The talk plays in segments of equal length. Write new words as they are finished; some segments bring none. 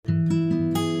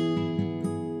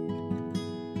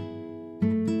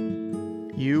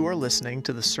You are listening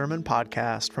to the Sermon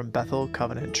Podcast from Bethel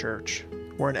Covenant Church.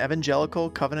 We're an evangelical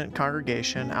covenant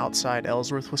congregation outside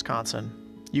Ellsworth, Wisconsin.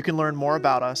 You can learn more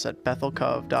about us at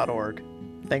bethelcov.org.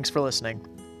 Thanks for listening.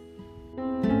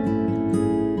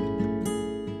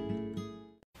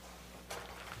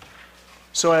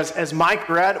 So as Mike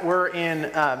read, we're in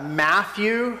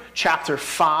Matthew chapter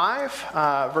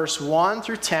 5, verse 1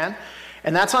 through 10.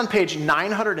 And that's on page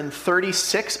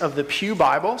 936 of the Pew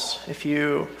Bibles, if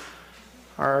you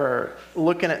are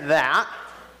looking at that.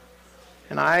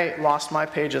 And I lost my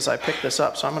page as I picked this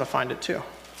up, so I'm going to find it too.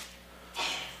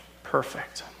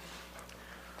 Perfect.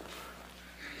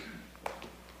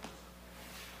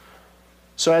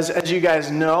 So as you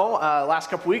guys know, last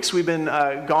couple weeks we've been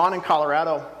gone in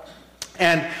Colorado.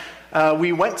 And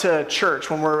we went to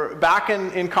church. When we're back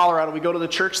in Colorado, we go to the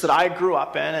church that I grew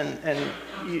up in. And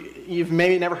you've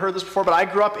maybe never heard this before, but I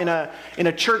grew up in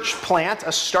a church plant,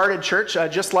 a started church,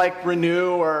 just like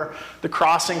Renew or The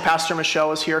Crossing. Pastor Michelle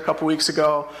was here a couple weeks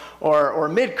ago, or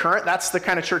Midcurrent. That's the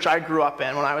kind of church I grew up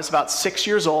in. When I was about 6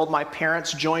 years old, my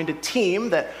parents joined a team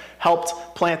that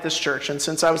helped plant this church. And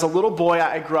since I was a little boy,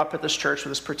 I grew up at this church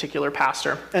with this particular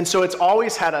pastor. And so it's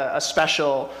always had a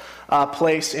special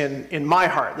place in my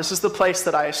heart. This is the place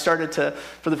that I started to,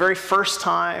 for the very first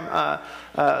time,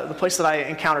 the place that I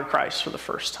encountered Christ for the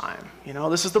first time. You know,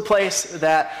 this is the place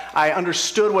that I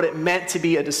understood what it meant to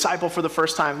be a disciple for the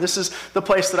first time. This is the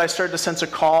place that I started to sense a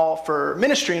call for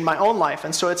ministry in my own life.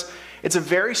 And so it's a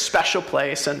very special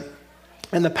place.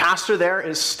 And the pastor there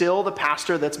is still the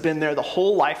pastor that's been there the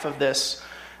whole life of this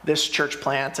church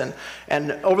plant.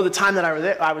 And over the time that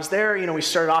I was there, you know, we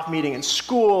started off meeting in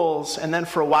schools, and then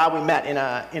for a while we met in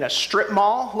a strip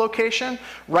mall location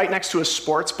right next to a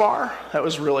sports bar. That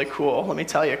was really cool, let me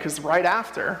tell you, because right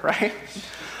after, right?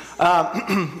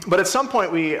 But at some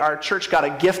point our church got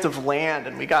a gift of land,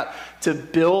 and we got to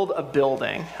build a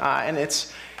building. And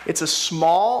it's a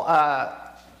small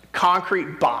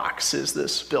concrete box is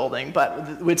this building, but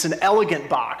it's an elegant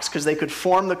box because they could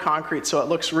form the concrete so it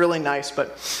looks really nice.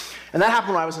 And that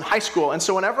happened when I was in high school. And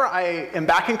so whenever I am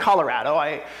back in Colorado,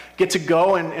 I get to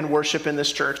go and worship in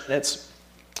this church. And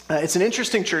it's an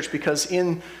interesting church because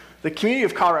in the community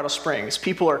of Colorado Springs,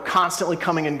 people are constantly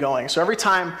coming and going. So every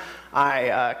time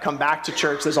I come back to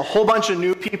church, there's a whole bunch of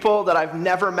new people that I've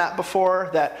never met before,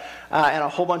 and a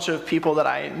whole bunch of people that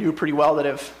I knew pretty well that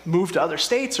have moved to other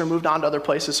states or moved on to other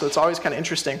places, so it's always kind of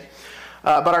interesting.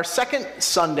 But our second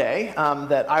Sunday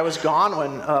that I was gone,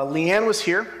 when Leanne was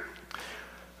here,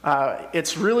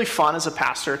 it's really fun as a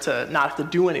pastor to not have to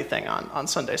do anything on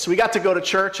Sunday. So we got to go to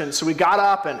church, and so we got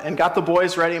up and got the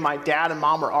boys ready. My dad and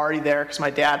mom were already there because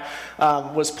my dad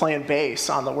was playing bass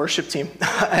on the worship team.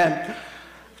 And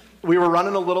we were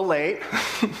running a little late,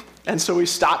 and so we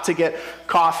stopped to get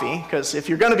coffee, because if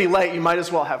you're going to be late, you might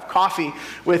as well have coffee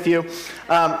with you.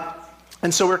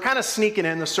 And so we're kind of sneaking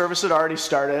in. The service had already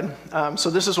started.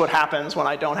 So this is what happens when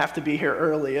I don't have to be here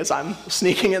early, as I'm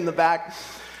sneaking in the back.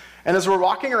 And as we're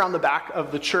walking around the back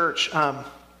of the church,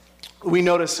 we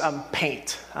notice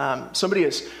paint. Somebody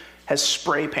has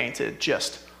spray painted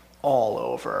just all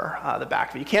over the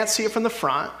back of it. You can't see it from the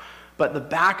front, but the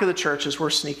back of the church, as we're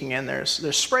sneaking in,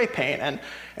 there's spray paint,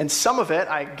 and some of it,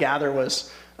 I gather,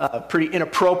 was pretty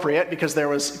inappropriate because there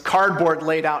was cardboard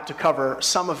laid out to cover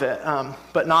some of it,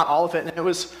 but not all of it. And it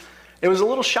was a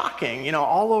little shocking, you know,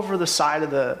 all over the side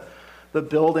of the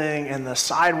building and the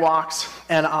sidewalks.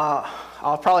 And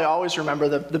I'll probably always remember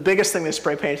the biggest thing they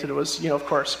spray painted was, you know, of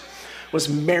course, was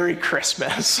Merry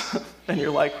Christmas. And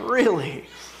you're like, really?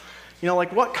 You know,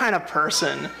 like, what kind of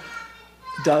person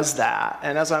does that?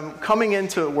 And as I'm coming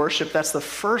into worship, that's the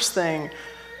first thing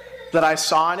that I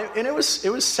saw, and it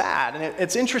was sad. And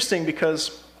it's interesting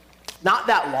because not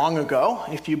that long ago,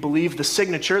 if you believe the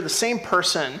signature, the same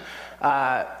person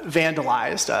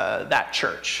vandalized that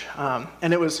church,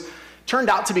 and it turned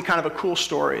out to be kind of a cool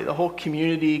story. The whole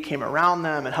community came around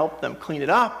them and helped them clean it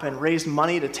up and raised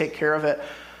money to take care of it.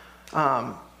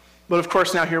 But of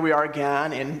course, now here we are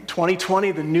again in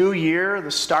 2020, the new year,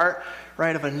 the start,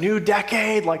 right, of a new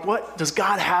decade. Like, what does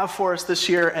God have for us this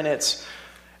year? And it's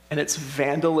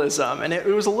vandalism. And it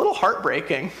was a little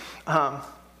heartbreaking. And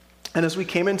as we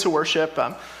came into worship,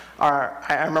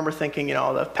 I remember thinking, you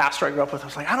know, the pastor I grew up with, I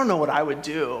was like, I don't know what I would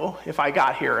do if I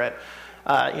got here at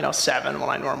 7 when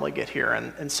I normally get here,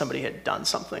 and somebody had done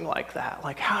something like that.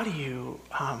 Like, how do you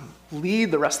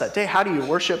lead the rest of that day? How do you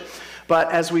worship?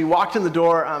 But as we walked in the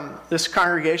door, this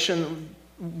congregation,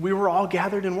 we were all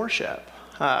gathered in worship.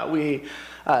 We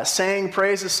sang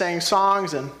praises, sang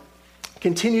songs, and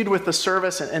continued with the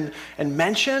service and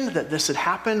mentioned that this had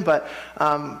happened, but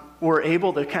were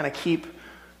able to kind of keep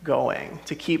going,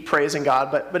 to keep praising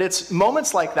God. But it's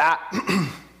moments like that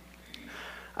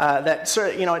that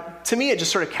sort of, to me, it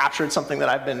just sort of captured something that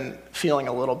I've been feeling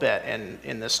a little bit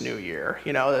in this new year.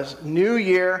 This new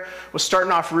year was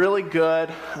starting off really good,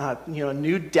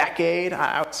 new decade.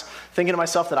 I was thinking to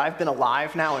myself that I've been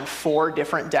alive now in 4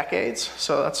 different decades,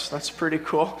 so that's pretty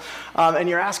cool. And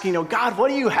you're asking, God, what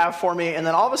do you have for me? And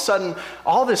then all of a sudden,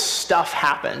 all this stuff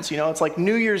happens. It's like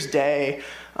New Year's Day.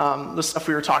 The stuff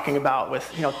we were talking about with,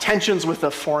 tensions with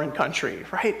a foreign country,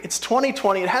 right? It's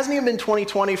 2020. It hasn't even been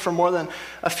 2020 for more than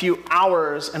a few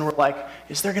hours, and we're like,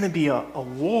 is there going to be a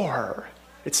war?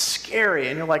 It's scary.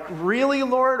 And you're like, really,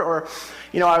 Lord? Or,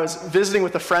 I was visiting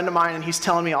with a friend of mine, and he's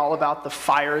telling me all about the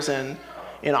fires in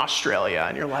Australia.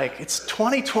 And you're like, it's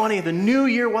 2020, the new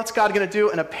year, what's God going to do?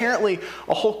 And apparently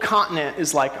a whole continent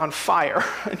is like on fire.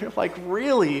 And you're like,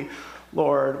 really,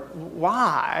 Lord,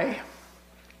 why?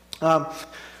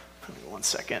 One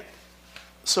second.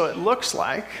 So it looks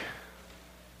like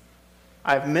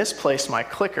I've misplaced my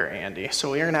clicker, Andy.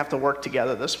 So we're going to have to work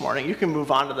together this morning. You can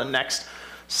move on to the next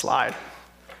slide.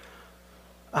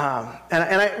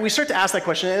 We start to ask that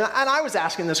question. And I was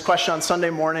asking this question on Sunday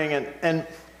morning. And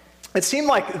it seemed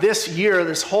like this year,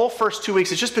 this whole first 2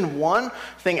 weeks, it's just been one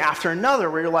thing after another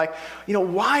where you're like,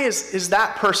 why is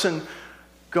that person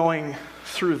going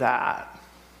through that?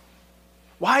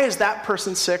 Why is that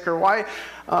person sick? Or why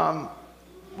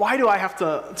do I have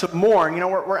to mourn?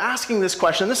 We're asking this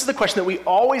question. This is the question that we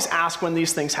always ask when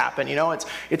these things happen.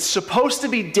 It's supposed to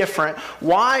be different.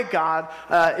 Why, God,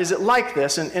 is it like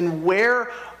this? And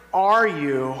where are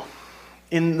you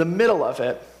in the middle of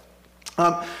it?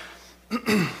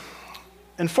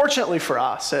 And fortunately for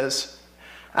us,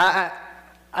 I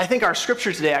think our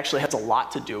scripture today actually has a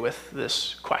lot to do with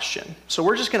this question. So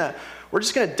we're just gonna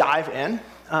dive in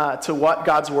to what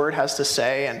God's word has to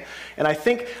say. And I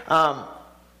think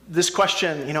this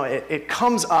question, it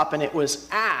comes up and it was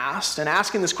asked, and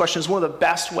asking this question is one of the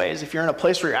best ways. If you're in a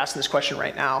place where you're asking this question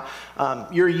right now,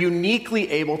 you're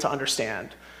uniquely able to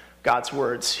understand God's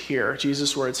words here,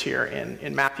 Jesus' words here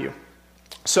in Matthew.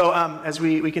 So as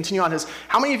we continue on,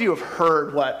 how many of you have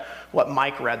heard what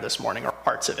Mike read this morning, or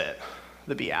parts of it,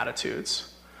 the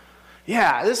Beatitudes?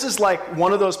 Yeah, this is like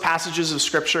one of those passages of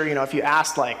scripture, if you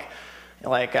asked like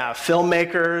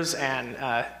filmmakers and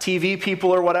TV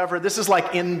people or whatever, this is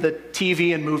like in the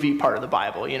TV and movie part of the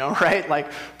Bible, right?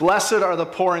 Like, blessed are the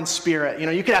poor in spirit.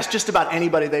 You could ask just about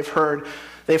anybody, they've heard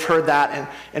that,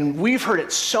 and we've heard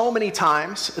it so many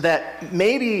times that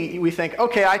maybe we think,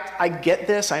 okay, I get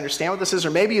this, I understand what this is,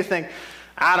 or maybe you think,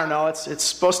 I don't know, it's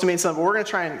supposed to mean something, but we're going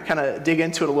to try and kind of dig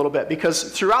into it a little bit, because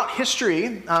throughout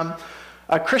history,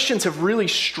 Christians have really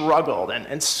struggled,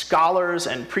 and scholars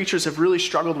and preachers have really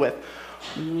struggled with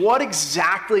what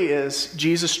exactly is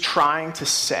Jesus trying to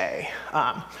say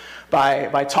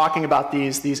by talking about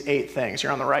these 8 things.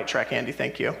 You're on the right track, Andy,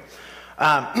 thank you.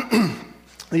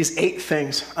 These 8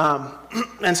 things.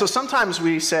 And so sometimes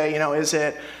we say, is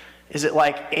it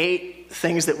like 8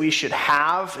 things that we should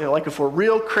have? Like if we're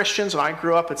real Christians, when I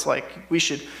grew up, it's like we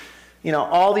should,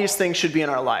 all these things should be in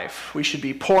our life. We should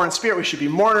be poor in spirit, we should be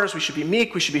mourners, we should be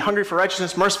meek, we should be hungry for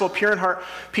righteousness, merciful, pure in heart,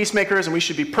 peacemakers, and we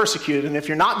should be persecuted. And if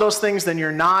you're not those things, then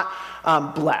you're not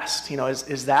blessed.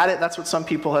 Is that it? That's what some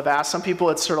people have asked. Some people,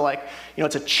 it's sort of like,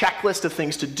 it's a checklist of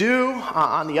things to do.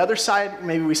 On the other side,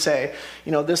 maybe we say,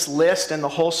 this list and the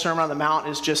whole Sermon on the Mount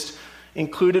is just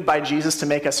included by Jesus to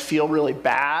make us feel really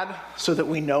bad so that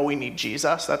we know we need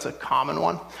Jesus. That's a common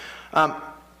one.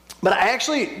 But I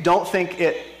actually don't think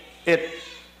it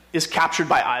is captured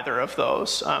by either of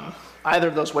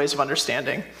those ways of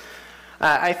understanding.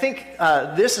 I think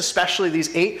this, especially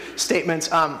these 8 statements,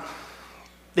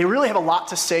 they really have a lot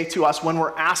to say to us when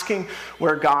we're asking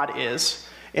where God is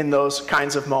in those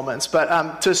kinds of moments.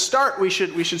 But to start, we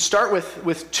should start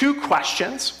with 2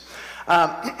 questions.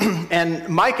 And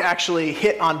Mike actually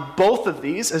hit on both of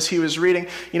these as he was reading.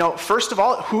 First of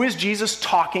all, who is Jesus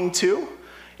talking to?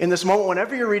 In this moment,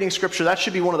 whenever you're reading scripture, that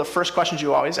should be one of the first questions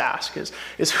you always ask,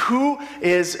 is who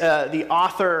is the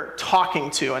author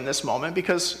talking to in this moment?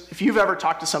 Because if you've ever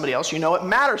talked to somebody else, it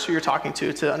matters who you're talking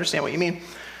to understand what you mean.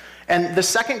 And the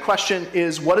second question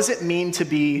is, what does it mean to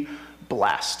be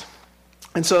blessed?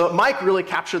 And so Mike really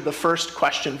captured the first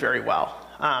question very well.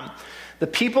 The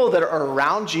people that are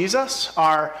around Jesus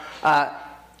are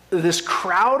this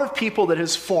crowd of people that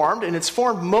has formed, and it's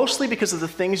formed mostly because of the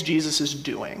things Jesus is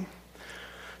doing.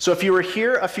 So if you were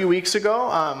here a few weeks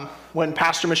ago, when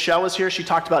Pastor Michelle was here, she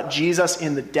talked about Jesus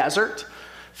in the desert,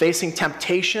 facing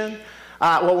temptation.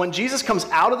 Well, when Jesus comes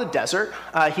out of the desert,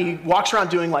 he walks around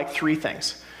doing like 3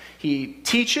 things. He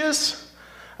teaches,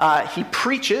 he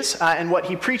preaches, and what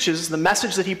he preaches, the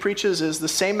message that he preaches is the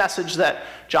same message that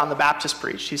John the Baptist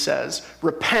preached. He says,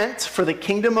 repent, for the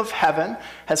kingdom of heaven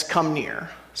has come near.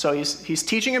 So he's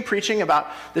teaching and preaching about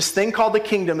this thing called the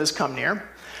kingdom has come near.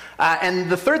 And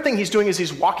the third thing he's doing is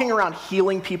he's walking around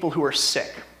healing people who are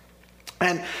sick.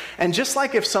 And just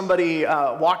like if somebody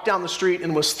walked down the street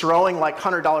and was throwing like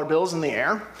 $100 bills in the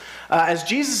air, as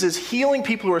Jesus is healing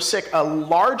people who are sick, a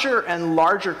larger and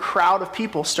larger crowd of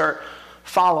people start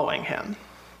following him.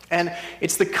 And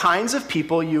it's the kinds of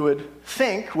people you would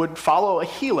think would follow a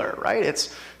healer, right?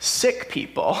 It's sick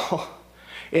people.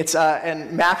 It's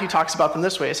and Matthew talks about them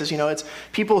this way. He says, it's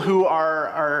people who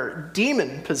are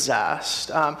demon possessed.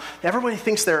 Everybody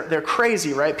thinks they're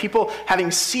crazy, right? People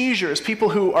having seizures, people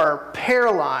who are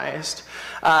paralyzed,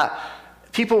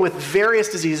 people with various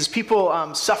diseases,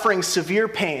 people suffering severe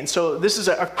pain. So this is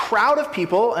a crowd of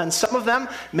people, and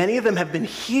many of them have been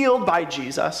healed by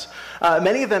Jesus.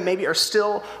 Many of them maybe are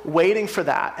still waiting for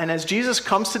that. And as Jesus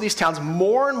comes to these towns,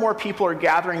 more and more people are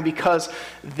gathering because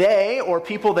they, or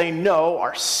people they know,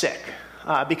 are sick.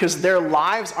 Because their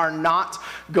lives are not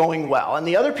going well. And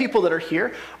the other people that are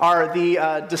here are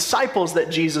the disciples that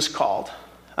Jesus called.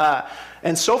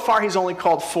 And so far, he's only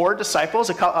called 4 disciples,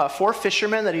 4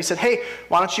 fishermen that he said, hey,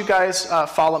 why don't you guys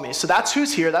follow me? So that's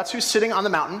who's here. That's who's sitting on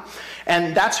the mountain.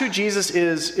 And that's who Jesus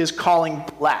is calling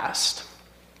blessed.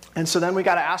 And so then we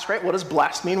got to ask, right, what does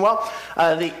blessed mean? Well,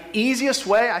 the easiest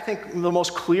way, I think the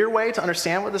most clear way to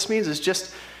understand what this means is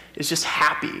just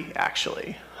happy,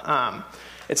 actually.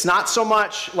 It's not so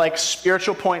much like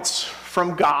spiritual points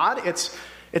from God.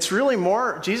 It's really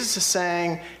more, Jesus is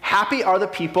saying, happy are the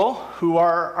people who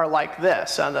are like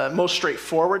this. And the most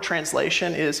straightforward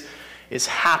translation is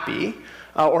happy,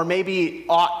 or maybe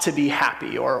ought to be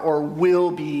happy, or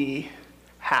will be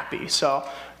happy. So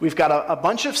we've got a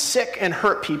bunch of sick and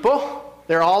hurt people.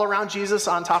 They're all around Jesus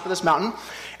on top of this mountain.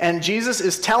 And Jesus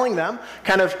is telling them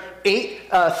kind of 8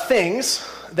 things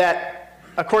that,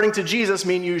 according to Jesus,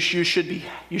 mean you should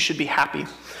be happy.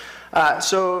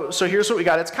 So here's what we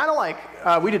got. It's kind of like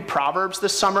we did Proverbs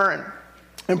this summer,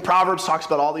 and Proverbs talks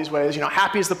about all these ways.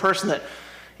 Happy is the person that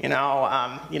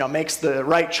makes the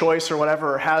right choice or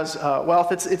whatever, or has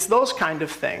wealth. It's those kind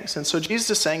of things. And so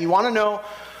Jesus is saying, you want to know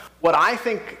what I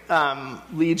think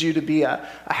leads you to be a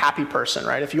happy person,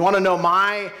 right? If you want to know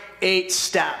my 8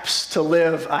 steps to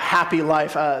live a happy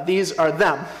life, these are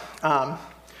them.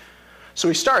 So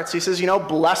he starts, he says,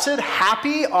 blessed,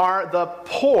 happy are the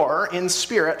poor in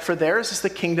spirit, for theirs is the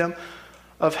kingdom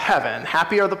of heaven.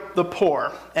 Happy are the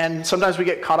poor. And sometimes we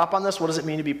get caught up on this. What does it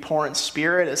mean to be poor in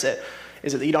spirit? Is it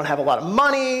that you don't have a lot of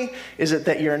money? Is it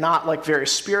that you're not like very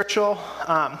spiritual?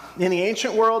 In the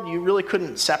ancient world, you really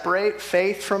couldn't separate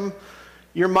faith from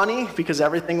your money because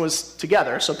everything was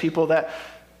together. So people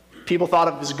thought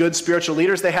of as good spiritual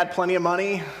leaders, they had plenty of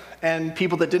money, and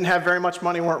people that didn't have very much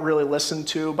money weren't really listened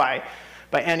to by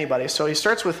anybody. So he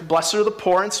starts with, blessed are the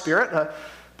poor in spirit,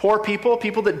 poor people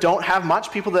that don't have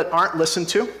much, people that aren't listened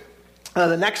to.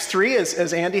 The next 3 is,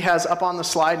 as Andy has up on the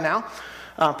slide now,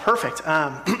 perfect.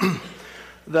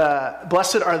 The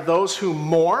blessed are those who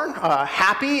mourn.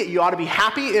 Happy, you ought to be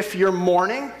happy if you're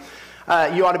mourning.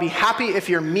 You ought to be happy if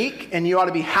you're meek, and you ought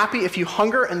to be happy if you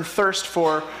hunger and thirst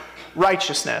for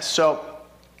righteousness. So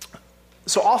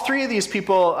all 3 of these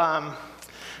people,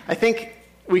 I think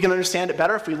we can understand it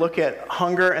better if we look at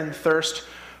hunger and thirst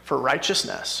for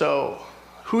righteousness. So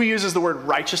who uses the word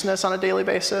righteousness on a daily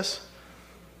basis?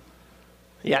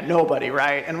 Yeah, nobody,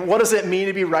 right? And what does it mean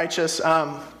to be righteous?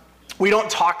 We don't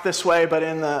talk this way, but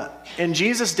in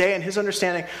Jesus' day and his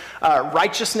understanding,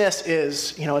 righteousness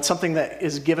is, it's something that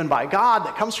is given by God,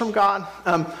 that comes from God.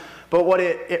 But what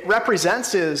it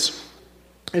represents is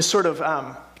sort of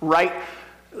right,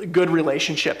 good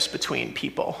relationships between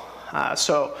people.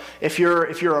 So if you're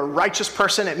a righteous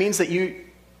person, it means that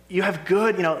you have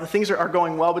good, things are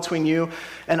going well between you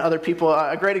and other people.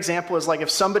 A great example is like if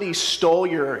somebody stole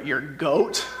your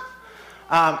goat,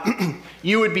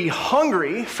 you would be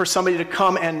hungry for somebody to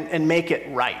come and make it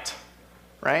right?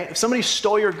 If somebody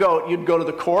stole your goat, you'd go to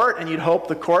the court and you'd hope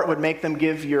the court would make them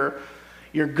give your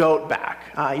goat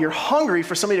back. You're hungry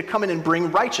for somebody to come in and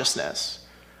bring righteousness,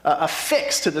 a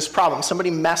fix to this problem. Somebody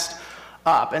messed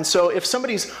up. And so if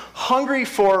somebody's hungry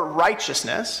for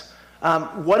righteousness,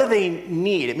 what do they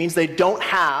need? It means they don't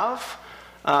have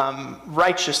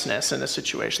righteousness in a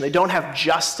situation. They don't have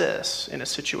justice in a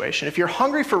situation. If you're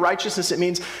hungry for righteousness, it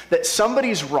means that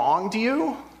somebody's wronged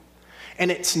you and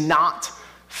it's not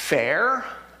fair,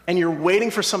 and you're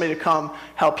waiting for somebody to come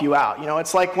help you out.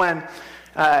 It's like when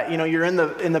You're in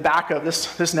the back of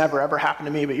this never ever happened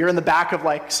to me, but you're in the back of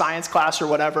like science class or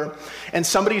whatever, and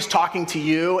somebody's talking to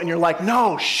you, and you're like,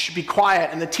 no, shh, be quiet,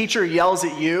 and the teacher yells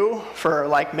at you for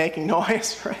like making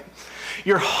noise, right?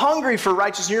 You're hungry for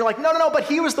righteousness, and you're like, no, but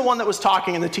he was the one that was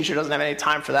talking, and the teacher doesn't have any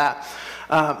time for that.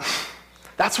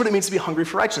 That's what it means to be hungry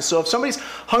for righteousness. So if somebody's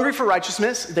hungry for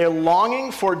righteousness, they're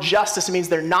longing for justice. It means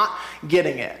they're not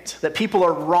getting it, that people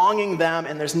are wronging them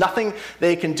and there's nothing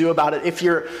they can do about it. If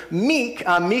you're meek,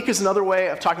 meek is another way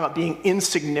of talking about being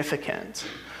insignificant.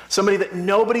 Somebody that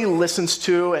nobody listens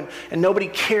to and nobody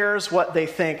cares what they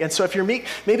think. And so if you're meek,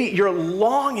 maybe you're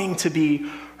longing to be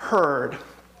heard.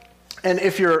 And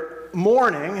if you're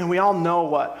mourning, and we all know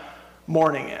what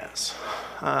mourning is.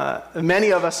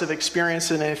 Many of us have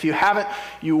experienced it, and if you haven't,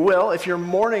 you will. If you're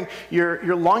mourning,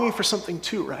 you're longing for something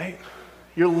too, right?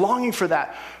 You're longing for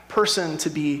that person to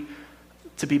be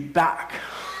back,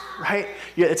 right?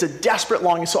 It's a desperate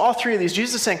longing. So all three of these,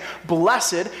 Jesus is saying,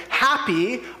 blessed,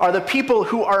 happy are the people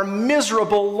who are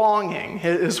miserable longing,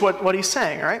 is what he's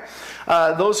saying, right?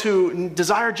 Those who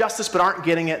desire justice but aren't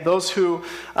getting it, those who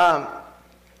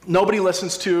nobody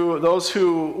listens to, those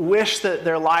who wish that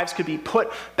their lives could be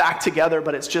put back together,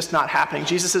 but it's just not happening.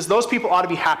 Jesus says those people ought to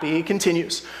be happy. He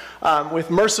continues,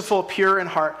 with merciful, pure in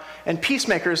heart, and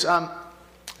peacemakers.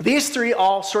 These three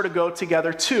all sort of go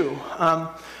together too.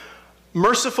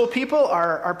 Merciful people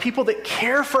are people that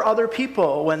care for other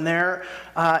people when they're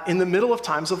in the middle of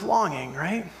times of longing,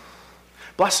 right?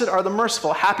 Blessed are the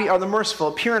merciful, happy are the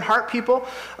merciful. Pure in heart people,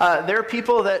 they're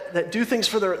people that do things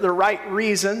for the right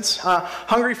reasons.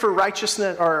 Hungry for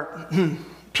righteousness, or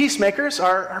peacemakers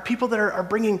are people that are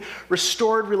bringing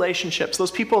restored relationships. Those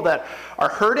people that are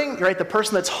hurting, right? The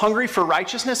person that's hungry for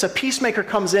righteousness, a peacemaker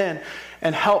comes in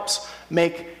and helps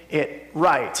make it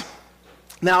right.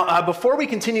 Now, before we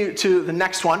continue to the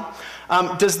next one,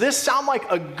 does this sound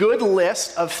like a good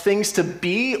list of things to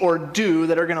be or do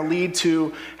that are going to lead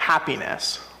to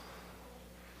happiness?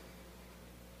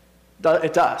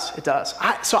 It does.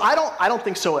 So I don't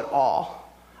think so at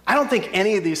all. I don't think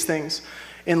any of these things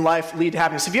in life lead to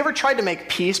happiness. Have you ever tried to make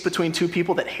peace between two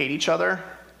people that hate each other?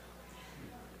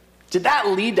 Did that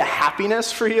lead to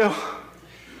happiness for you?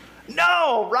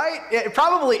 No, right? It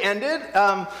probably ended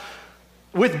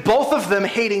with both of them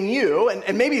hating you,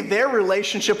 and maybe their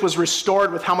relationship was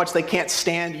restored with how much they can't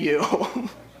stand you.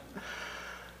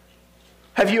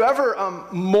 Have you ever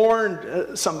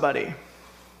mourned somebody?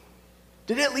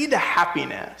 Did it lead to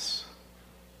happiness?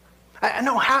 I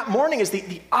know mourning is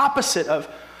the opposite of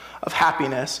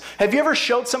happiness. Have you ever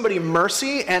showed somebody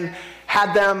mercy and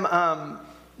had them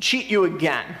cheat you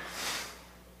again?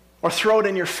 Or throw it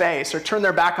in your face, or turn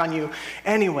their back on you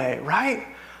anyway, right?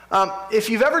 If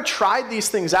you've ever tried these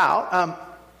things out,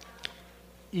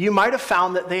 you might have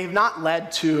found that they've not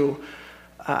led to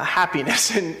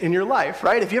happiness in your life,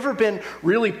 right? Have you ever been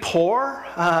really poor,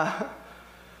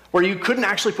 where you couldn't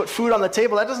actually put food on the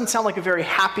table? That doesn't sound like a very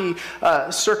happy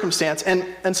circumstance.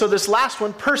 And so this last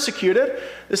one, persecuted,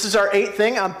 this is our 8th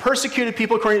thing. Persecuted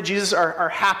people, according to Jesus, are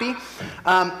happy.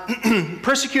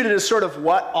 Persecuted is sort of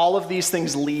what all of these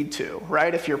things lead to,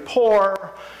 right? If you're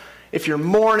poor, if you're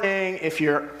mourning, if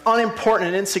you're unimportant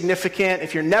and insignificant,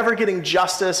 if you're never getting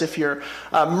justice, if you're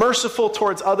merciful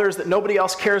towards others that nobody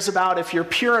else cares about, if you're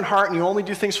pure in heart and you only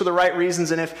do things for the right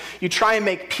reasons, and if you try and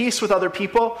make peace with other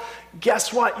people,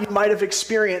 guess what? You might have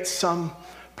experienced some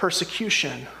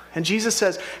persecution. And Jesus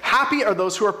says, happy are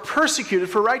those who are persecuted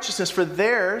for righteousness, for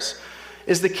theirs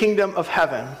is the kingdom of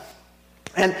heaven.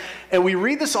 And we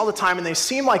read this all the time, and they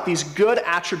seem like these good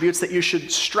attributes that you should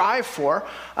strive for,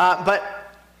 but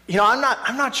I'm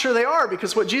not sure they are,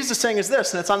 because what Jesus is saying is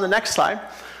this, and it's on the next slide,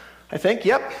 I think,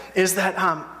 is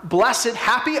that blessed,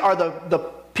 happy are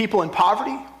the people in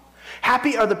poverty.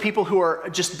 Happy are the people who are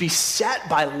just beset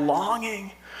by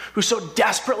longing, who so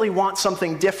desperately want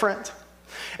something different.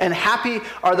 And happy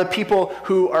are the people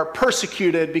who are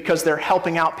persecuted because they're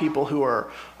helping out people who are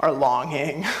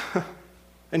longing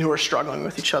and who are struggling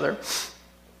with each other.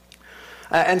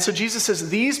 And so Jesus says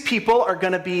these people are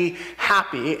going to be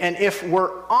happy. And if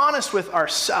we're honest with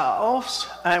ourselves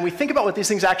and we think about what these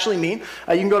things actually mean,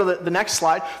 you can go to the next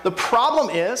slide. The problem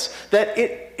is that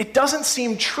it doesn't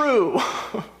seem true,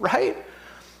 right?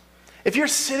 If you're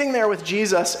sitting there with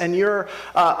Jesus and you're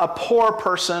a poor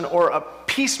person or a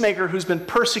peacemaker who's been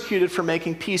persecuted for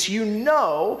making peace, you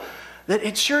know that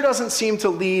it sure doesn't seem to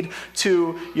lead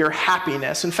to your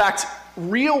happiness. In fact,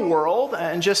 real world,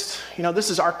 and just, this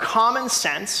is our common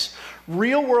sense,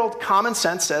 real world common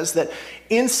sense says that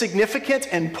insignificant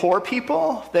and poor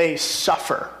people, they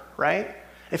suffer, right?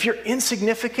 If you're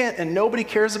insignificant and nobody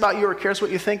cares about you or cares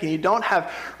what you think and you don't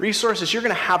have resources, you're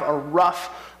going to have a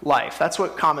rough life. That's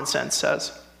what common sense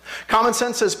says. Common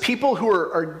sense says people who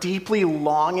are deeply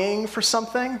longing for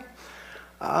something,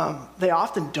 they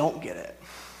often don't get it.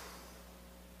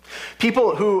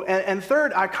 People who, and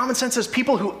third, common sense says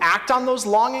people who act on those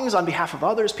longings on behalf of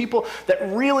others, people that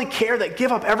really care, that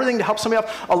give up everything to help somebody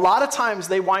else, a lot of times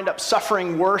they wind up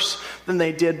suffering worse than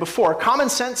they did before. Common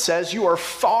sense says you are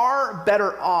far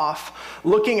better off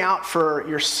looking out for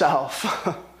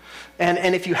yourself.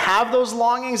 And if you have those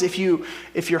longings, if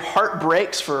your heart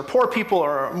breaks for poor people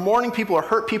or mourning people or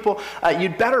hurt people,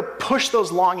 you'd better push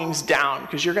those longings down,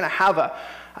 because you're going to have a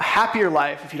happier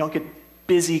life if you don't get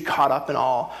busy, caught up in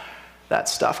all that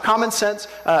stuff. Common sense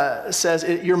says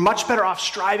you're much better off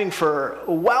striving for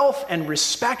wealth and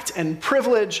respect and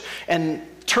privilege and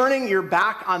turning your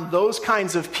back on those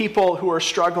kinds of people who are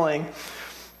struggling.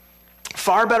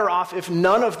 Far better off if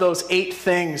none of those 8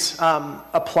 things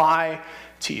apply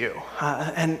to you.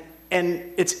 And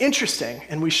it's interesting,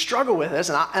 and we struggle with this,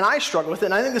 and I struggle with it,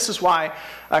 and I think this is why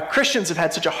Christians have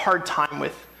had such a hard time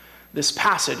with this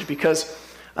passage, because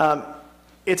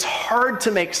it's hard to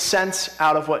make sense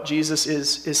out of what Jesus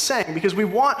is saying, because we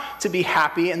want to be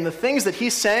happy, and the things that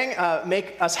he's saying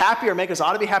make us happy or make us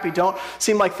ought to be happy don't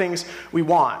seem like things we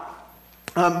want.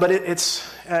 But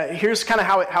here's kind of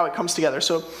how it comes together.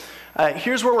 So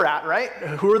here's where we're at, right?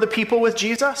 Who are the people with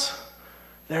Jesus?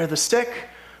 They're the sick,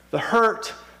 the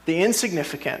hurt, the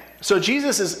insignificant. So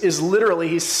Jesus is literally,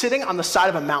 he's sitting on the side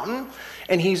of a mountain,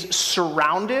 and he's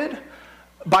surrounded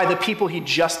by the people he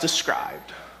just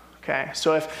described. Okay,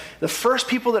 so if the first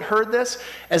people that heard this,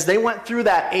 as they went through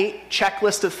that 8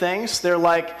 checklist of things, they're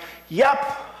like,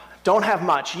 yep, don't have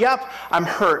much. Yep, I'm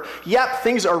hurt. Yep,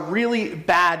 things are really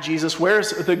bad, Jesus.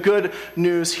 Where's the good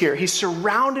news here? He's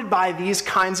surrounded by these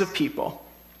kinds of people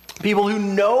who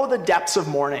know the depths of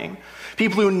mourning,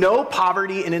 people who know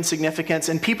poverty and insignificance,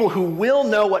 and people who will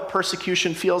know what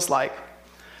persecution feels like.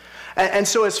 And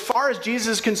so as far as Jesus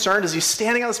is concerned, as he's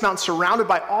standing on this mountain surrounded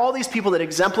by all these people that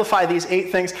exemplify these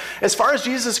 8 things, as far as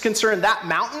Jesus is concerned, that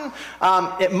mountain,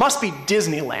 it must be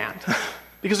Disneyland.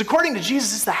 Because according to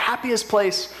Jesus, it's the happiest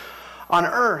place on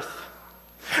earth.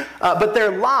 But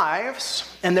their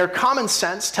lives and their common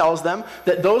sense tells them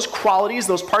that those qualities,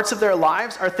 those parts of their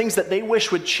lives, are things that they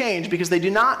wish would change because they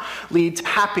do not lead to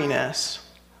happiness.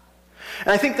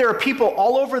 And I think there are people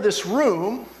all over this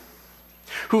room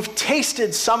who've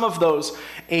tasted some of those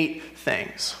 8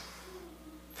 things.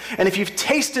 And if you've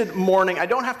tasted mourning, I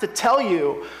don't have to tell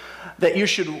you that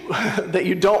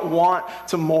you don't want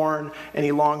to mourn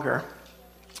any longer.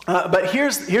 But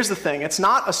here's the thing. It's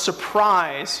not a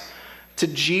surprise to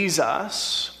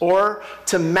Jesus or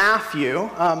to Matthew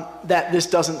that this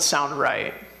doesn't sound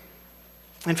right.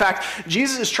 In fact,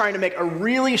 Jesus is trying to make a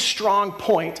really strong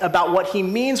point about what he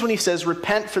means when he says,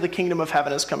 repent for the kingdom of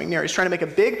heaven is coming near. He's trying to make a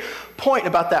big point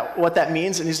about that, what that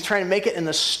means, and he's trying to make it in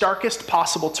the starkest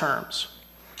possible terms.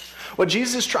 What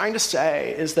Jesus is trying to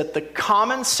say is that the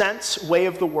common sense way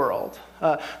of the world,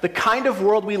 the kind of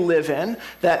world we live in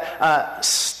that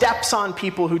steps on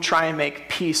people who try and make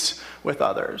peace with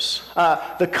others,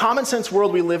 the common sense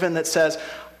world we live in that says,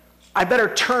 I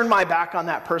better turn my back on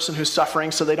that person who's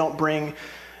suffering so they don't bring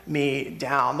me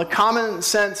down. The common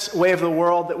sense way of the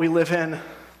world that we live in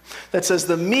that says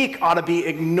the meek ought to be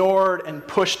ignored and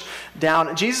pushed down.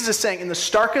 And Jesus is saying in the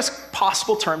starkest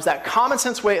possible terms, that common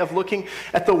sense way of looking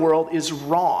at the world is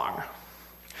wrong.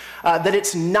 That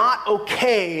it's not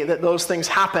okay that those things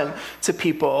happen to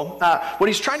people. What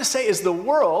he's trying to say is the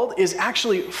world is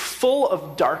actually full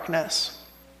of darkness,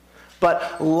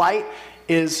 but light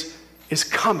is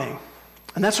coming.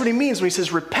 And that's what he means when he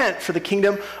says, repent, for the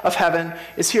kingdom of heaven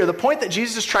is here. The point that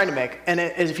Jesus is trying to make, and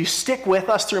if you stick with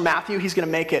us through Matthew, he's going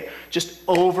to make it just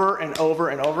over and over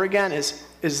and over again,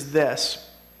 is this.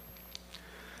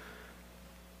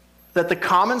 That the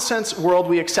common sense world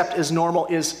we accept as normal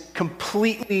is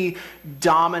completely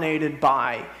dominated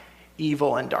by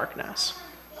evil and darkness.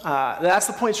 That's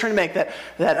the point he's trying to make,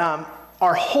 that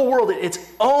our whole world, it's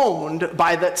owned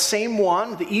by that same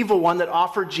one, the evil one that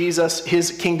offered Jesus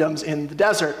his kingdoms in the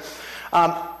desert.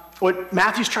 What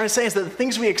Matthew's trying to say is that the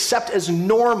things we accept as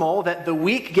normal, that the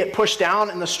weak get pushed down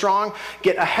and the strong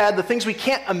get ahead, the things we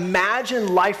can't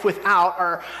imagine life without,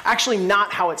 are actually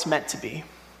not how it's meant to be.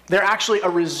 They're actually a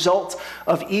result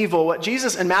of evil. What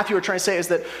Jesus and Matthew are trying to say is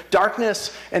that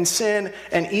darkness and sin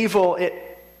and evil,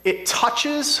 it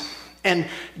touches and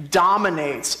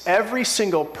dominates every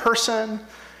single person,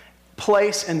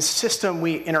 place, and system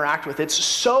we interact with. It's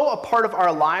so a part of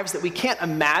our lives that we can't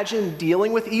imagine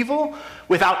dealing with evil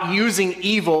without using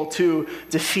evil to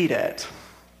defeat it.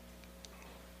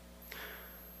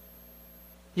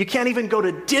 You can't even go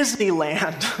to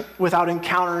Disneyland without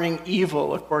encountering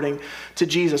evil, according to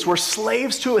Jesus. We're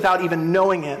slaves to it without even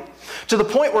knowing it, to the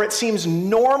point where it seems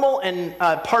normal and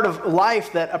part of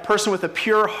life that a person with a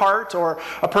pure heart or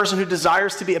a person who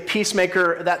desires to be a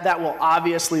peacemaker, that will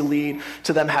obviously lead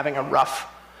to them having a rough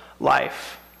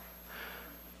life.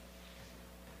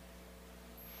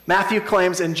 Matthew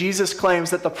claims and Jesus claims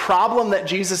that the problem that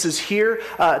Jesus is here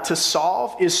to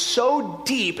solve is so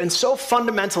deep and so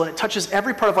fundamental, and it touches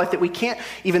every part of life that we can't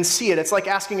even see it. It's like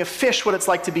asking a fish what it's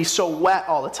like to be so wet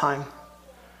all the time.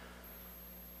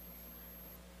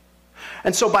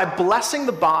 And so by blessing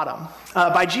the bottom,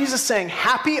 by Jesus saying,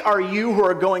 happy are you who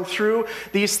are going through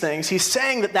these things, he's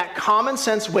saying that that common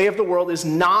sense way of the world is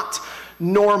not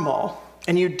normal,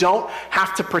 and you don't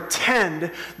have to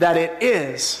pretend that it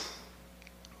is.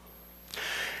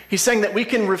 He's saying that we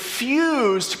can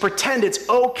refuse to pretend it's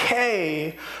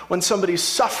okay when somebody's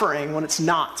suffering when it's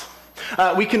not.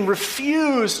 We can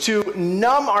refuse to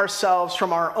numb ourselves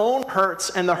from our own hurts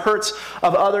and the hurts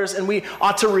of others, and we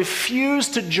ought to refuse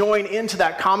to join into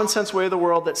that common sense way of the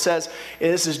world that says,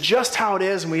 this is just how it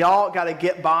is, and we all got to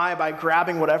get by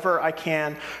grabbing whatever I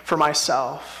can for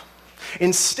myself.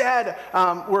 Instead,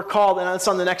 we're called, and it's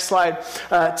on the next slide,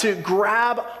 to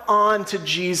grab on to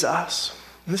Jesus.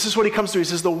 And this is what he comes to. He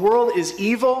says, the world is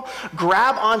evil.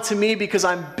 Grab onto me because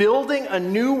I'm building a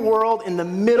new world in the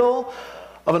middle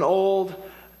of an old,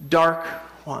 dark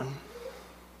one.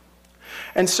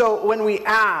 And so when we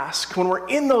ask, when we're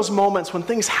in those moments, when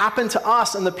things happen to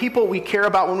us and the people we care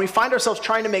about, when we find ourselves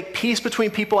trying to make peace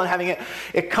between people and having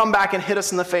it come back and hit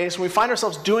us in the face, when we find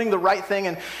ourselves doing the right thing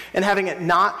and having it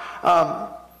not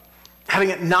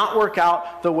work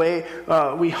out the way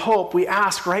we hope, we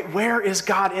ask, right, where is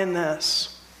God in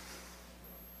this?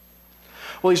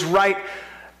 Well, he's right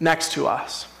next to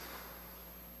us.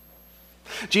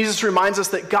 Jesus reminds us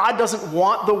that God doesn't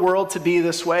want the world to be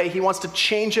this way. He wants to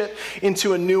change it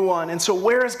into a new one. And so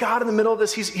where is God in the middle of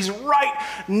this? He's right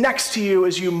next to you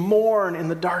as you mourn in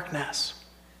the darkness.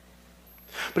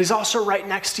 But he's also right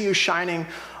next to you shining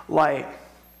light.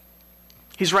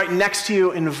 He's right next to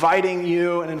you inviting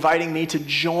me to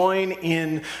join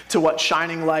in to what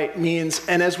shining light means.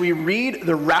 And as we read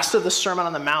the rest of the Sermon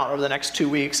on the Mount over the next 2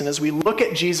 weeks, and as we look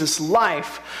at Jesus'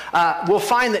 life, we'll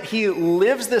find that he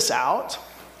lives this out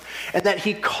and that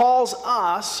he calls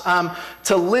us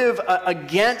to live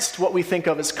against what we think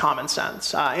of as common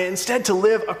sense. Instead, to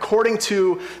live according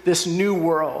to this new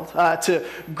world, to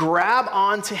grab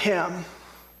onto him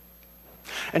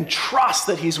and trust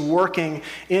that he's working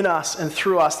in us and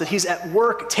through us, that he's at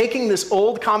work taking this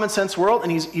old common sense world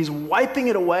and he's wiping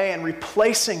it away and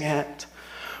replacing it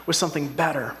with something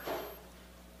better.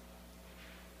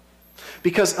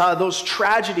 Because those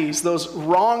tragedies, those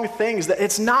wrong things, that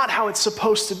it's not how it's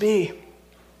supposed to be.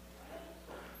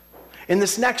 In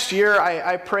this next year,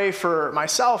 I pray for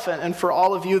myself and for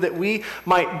all of you that we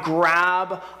might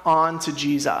grab onto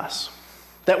Jesus.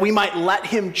 That we might let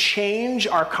him change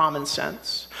our common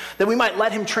sense. That we might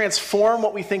let him transform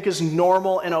what we think is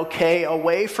normal and okay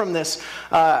away from this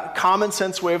common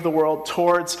sense way of the world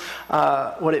towards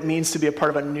what it means to be a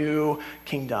part of a new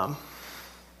kingdom.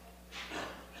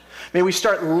 May we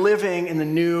start living in the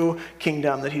new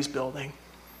kingdom that he's building.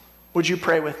 Would you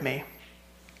pray with me?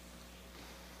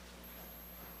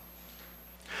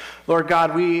 Lord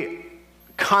God, we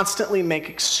constantly make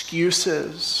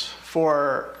excuses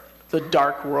for the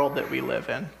dark world that we live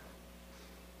in.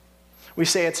 We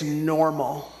say it's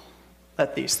normal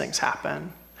that these things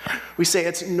happen. We say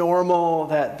it's normal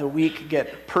that the weak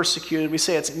get persecuted. We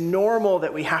say it's normal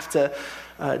that we have to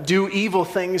do evil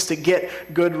things to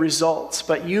get good results.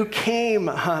 But you came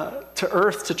to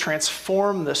earth to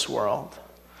transform this world,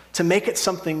 to make it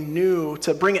something new,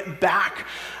 to bring it back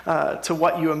to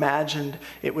what you imagined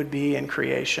it would be in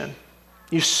creation.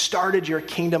 You started your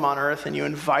kingdom on earth and you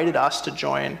invited us to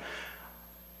join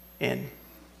in.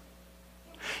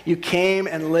 You came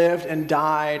and lived and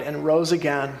died and rose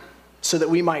again so that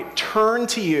we might turn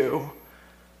to you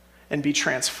and be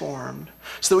transformed.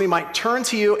 So that we might turn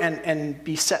to you and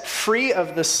be set free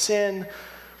of the sin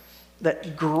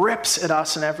that grips at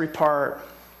us in every part,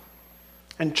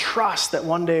 and trust that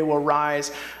one day we'll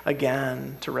rise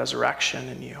again to resurrection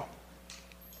in you.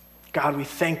 God, we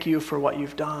thank you for what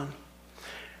you've done.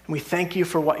 And we thank you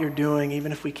for what you're doing,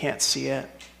 even if we can't see it.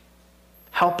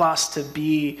 Help us to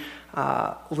be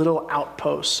little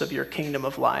outposts of your kingdom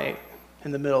of light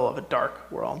in the middle of a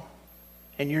dark world.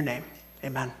 In your name,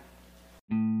 amen.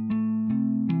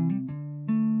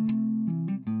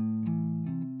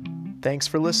 Thanks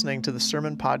for listening to the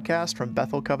Sermon Podcast from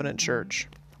Bethel Covenant Church.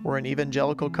 We're an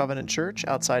evangelical covenant church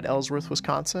outside Ellsworth,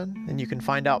 Wisconsin, and you can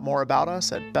find out more about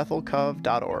us at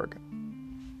bethelcov.org.